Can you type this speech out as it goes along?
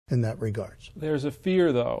in that regards. There's a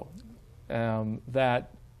fear, though,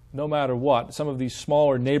 that no matter what, some of these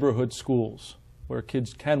smaller neighborhood schools where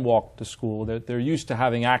kids can walk to school, they're used to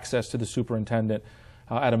having access to the superintendent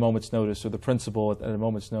at a moment's notice, or the principal at a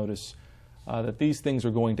moment's notice, that these things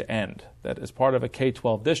are going to end. That as part of a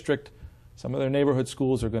K-12 district, some of their neighborhood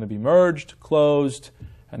schools are going to be merged, closed,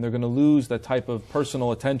 and they're going to lose that type of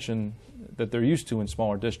personal attention that they're used to in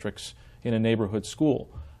smaller districts in a neighborhood school.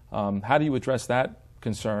 How do you address that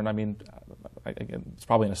concern? I mean, it's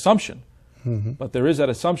probably an assumption, but there is that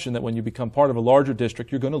assumption that when you become part of a larger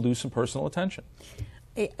district, you're going to lose some personal attention.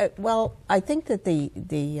 Well, I think that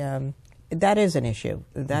that is an issue.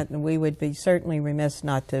 That we would be certainly remiss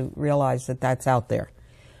not to realize that that's out there.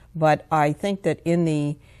 But I think that in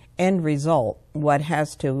the end result, what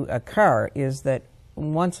has to occur is that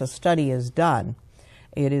once a study is done,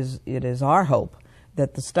 it is our hope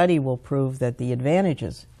that the study will prove that the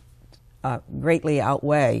advantages greatly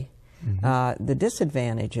outweigh the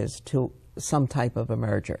disadvantages to some type of a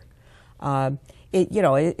merger.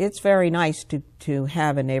 It's very nice to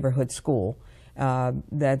have a neighborhood school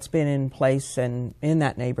that's been in place and in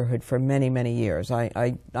that neighborhood for many, many years.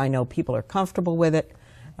 I know people are comfortable with it.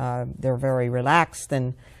 They're very relaxed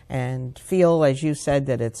and feel, as you said,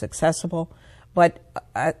 that it's accessible. But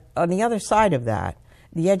on the other side of that,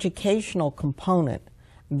 the educational component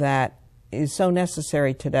that is so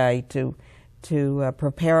necessary today to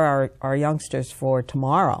prepare our youngsters for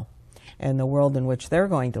tomorrow and the world in which they're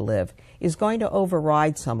going to live is going to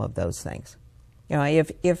override some of those things. You know,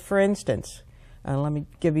 if for instance, let me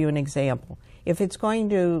give you an example. If it's going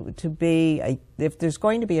to be if there's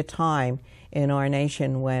going to be a time in our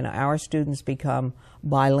nation when our students become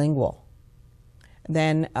bilingual,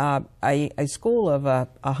 then a school of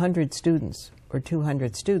 100 students or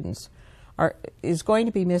 200 students is going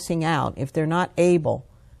to be missing out if they're not able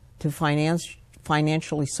to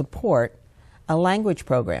financially support a language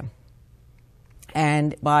program.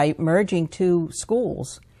 And by merging two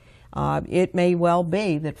schools, it may well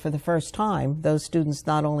be that for the first time, those students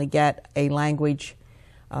not only get a language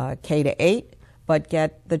K-8, but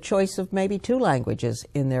get the choice of maybe 2 languages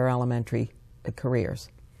in their elementary careers.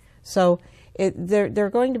 So there are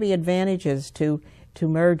going to be advantages to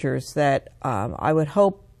mergers that I would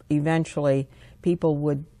hope eventually people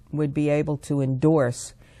would be able to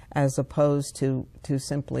endorse, as opposed to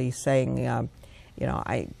simply saying,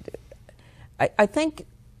 I think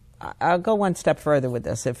I'll go one step further with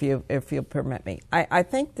this, if you'll permit me. I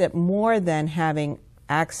think that more than having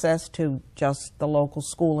access to just the local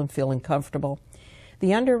school and feeling comfortable,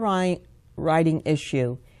 the underwriting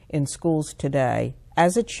issue in schools today,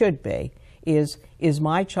 as it should be, is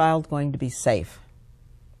my child going to be safe?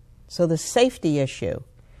 So the safety issue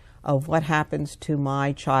of what happens to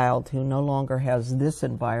my child who no longer has this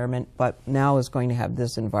environment but now is going to have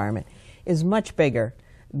this environment is much bigger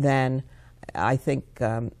than I think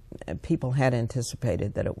people had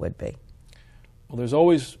anticipated that it would be. Well, there's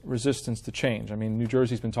always resistance to change. I mean, New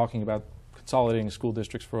Jersey's been talking about consolidating school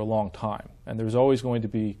districts for a long time, and there's always going to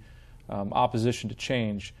be opposition to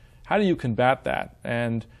change. How do you combat that?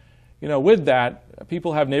 And with that,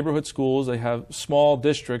 people have neighborhood schools, they have small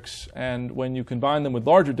districts, and when you combine them with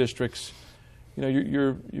larger districts,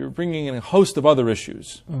 you're bringing in a host of other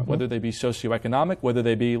issues, whether they be socioeconomic, whether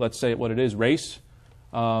they be, let's say what it is, race,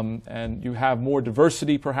 and you have more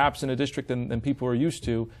diversity perhaps in a district than people are used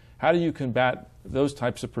to. How do you combat those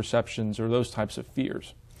types of perceptions or those types of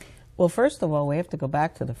fears? Well, first of all, we have to go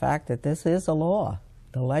back to the fact that this is a law.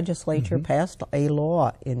 The legislature passed a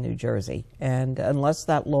law in New Jersey, and unless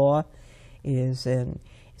that law is in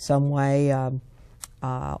some way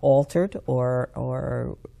altered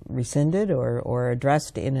or rescinded or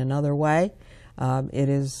addressed in another way, it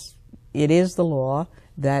is the law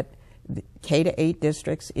that K-8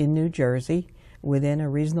 districts in New Jersey within a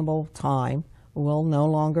reasonable time will no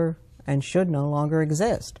longer and should no longer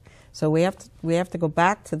exist. So we have to go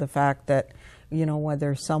back to the fact that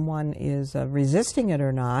whether someone is resisting it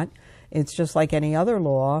or not, it's just like any other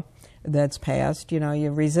law that's passed. You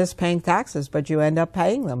resist paying taxes, but you end up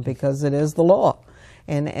paying them because it is the law.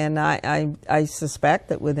 And I suspect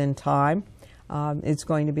that within time, it's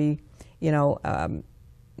going to be,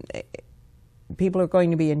 people are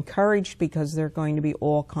going to be encouraged because there are going to be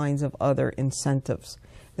all kinds of other incentives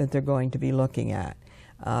that they're going to be looking at.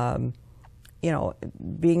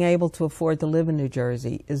 Being able to afford to live in New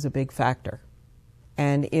Jersey is a big factor.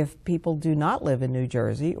 And if people do not live in New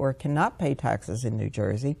Jersey or cannot pay taxes in New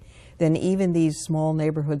Jersey, then even these small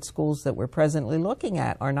neighborhood schools that we're presently looking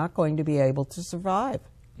at are not going to be able to survive.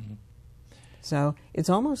 So it's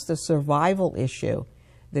almost a survival issue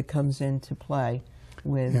that comes into play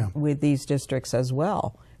with these districts as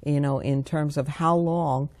well. in terms of how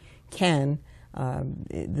long can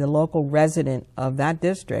the local resident of that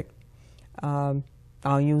district,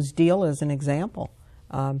 I'll use Deal as an example.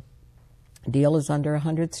 Deal is under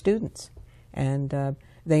 100 students, and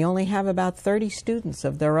they only have about 30 students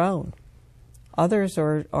of their own. Others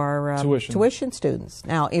are tuition students.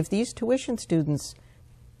 Now, if these tuition students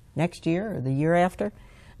next year or the year after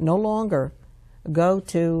no longer go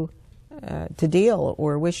to Deal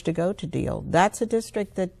or wish to go to Deal, that's a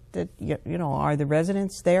district that are the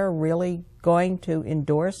residents there really going to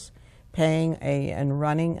endorse paying and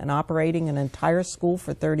running and operating an entire school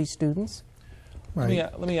for 30 students?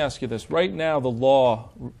 Right. Let me ask you this. Right now, the law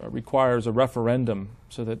requires a referendum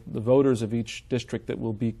so that the voters of each district that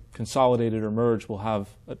will be consolidated or merged will have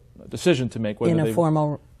a decision to make whether in a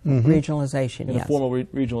formal regionalization. In yes. a formal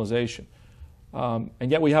regionalization.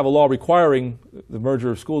 And yet we have a law requiring the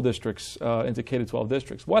merger of school districts into K-12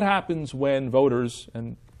 districts. What happens when voters,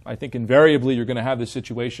 and I think invariably you're going to have this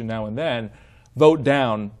situation now and then, vote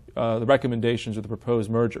down the recommendations of the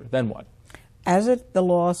proposed merger? Then what? As the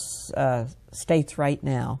law states right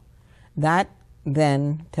now, that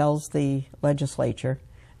then tells the legislature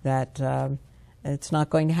that it's not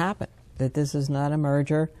going to happen, that this is not a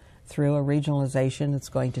merger through a regionalization that's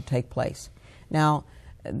going to take place. Now,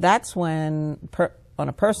 that's when, on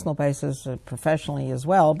a personal basis, professionally as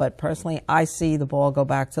well, but personally I see the ball go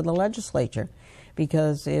back to the legislature,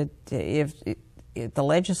 because if the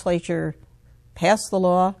legislature passed the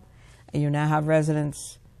law, and you now have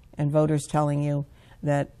residents and voters telling you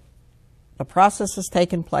that the process has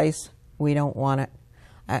taken place, we don't want it.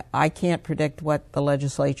 I can't predict what the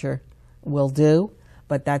legislature will do,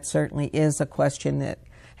 but that certainly is a question that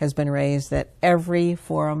has been raised at every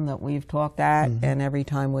forum that we've talked at and every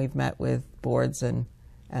time we've met with boards and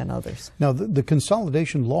others. Now, the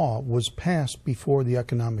consolidation law was passed before the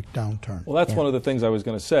economic downturn. Well, that's one of the things I was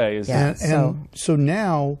going to say. Is so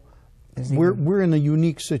now we're in a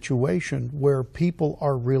unique situation where people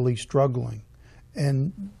are really struggling.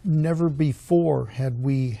 And never before had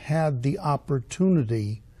we had the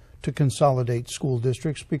opportunity to consolidate school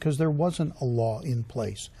districts because there wasn't a law in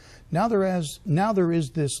place. Now there is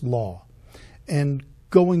this law. And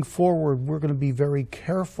going forward, we're going to be very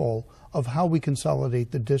careful of how we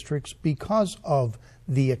consolidate the districts because of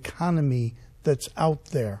the economy that's out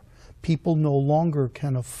there. People no longer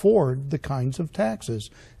can afford the kinds of taxes.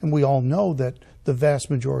 And we all know that the vast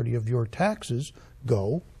majority of your taxes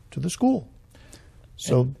go to the school.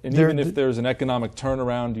 So and even if there's an economic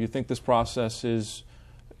turnaround, do you think this process is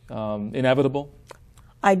inevitable?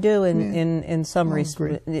 I do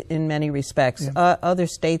in many respects. Yeah. Other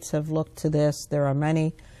states have looked to this. There are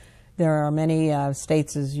many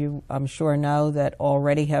states, as you I'm sure know, that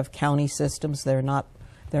already have county systems. They're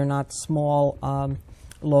not small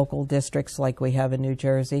local districts like we have in New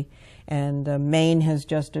Jersey. And Maine has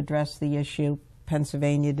just addressed the issue.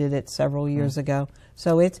 Pennsylvania did it several years ago.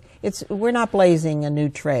 So we're not blazing a new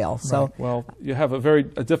trail. So right. Well, you have a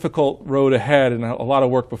difficult road ahead and a lot of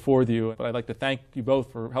work before you. But I'd like to thank you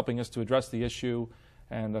both for helping us to address the issue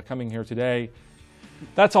and coming here today.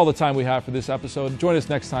 That's all the time we have for this episode. Join us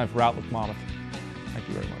next time for Outlook Monmouth. Thank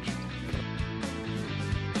you very much.